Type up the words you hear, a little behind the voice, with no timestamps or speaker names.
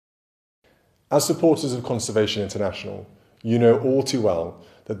As supporters of Conservation International, you know all too well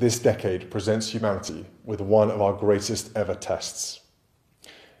that this decade presents humanity with one of our greatest ever tests.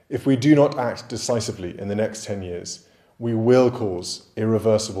 If we do not act decisively in the next 10 years, we will cause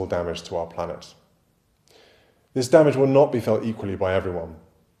irreversible damage to our planet. This damage will not be felt equally by everyone.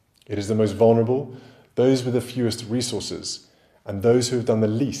 It is the most vulnerable, those with the fewest resources, and those who have done the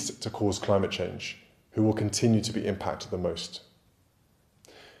least to cause climate change, who will continue to be impacted the most.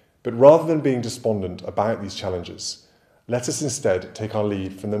 But rather than being despondent about these challenges, let us instead take our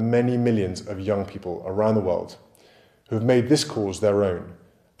lead from the many millions of young people around the world who have made this cause their own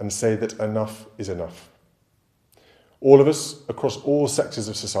and say that enough is enough. All of us, across all sectors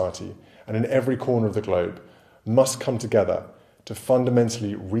of society and in every corner of the globe, must come together to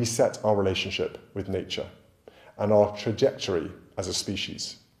fundamentally reset our relationship with nature and our trajectory as a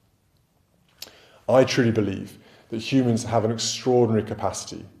species. I truly believe that humans have an extraordinary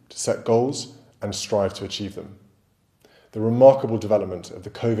capacity to set goals and strive to achieve them. The remarkable development of the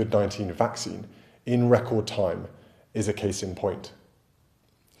COVID-19 vaccine in record time is a case in point.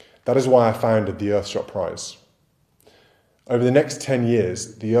 That is why I founded the Earthshot Prize. Over the next 10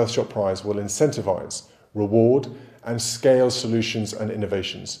 years, the Earthshot Prize will incentivize, reward, and scale solutions and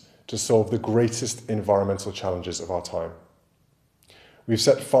innovations to solve the greatest environmental challenges of our time. We've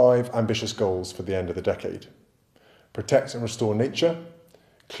set 5 ambitious goals for the end of the decade: protect and restore nature,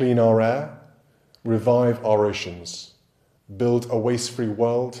 clean our air, revive our oceans, build a waste-free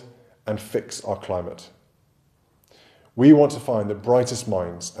world, and fix our climate. We want to find the brightest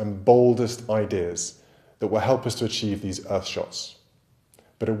minds and boldest ideas that will help us to achieve these Earthshots.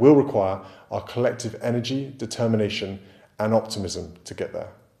 But it will require our collective energy, determination, and optimism to get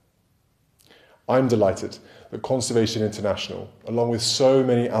there. I'm delighted that Conservation International, along with so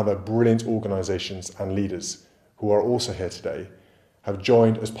many other brilliant organisations and leaders who are also here today, have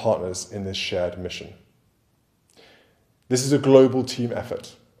joined as partners in this shared mission. This is a global team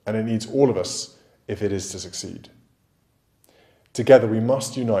effort, and it needs all of us if it is to succeed. Together we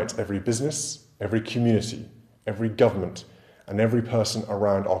must unite every business, every community, every government, and every person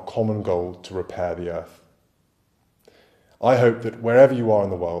around our common goal to repair the Earth. I hope that wherever you are in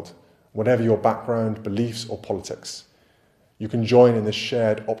the world, whatever your background, beliefs, or politics, you can join in this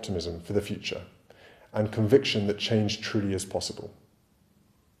shared optimism for the future and conviction that change truly is possible.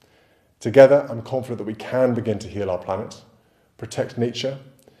 Together, I'm confident that we can begin to heal our planet, protect nature,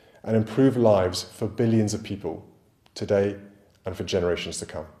 and improve lives for billions of people today and for generations to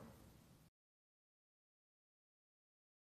come.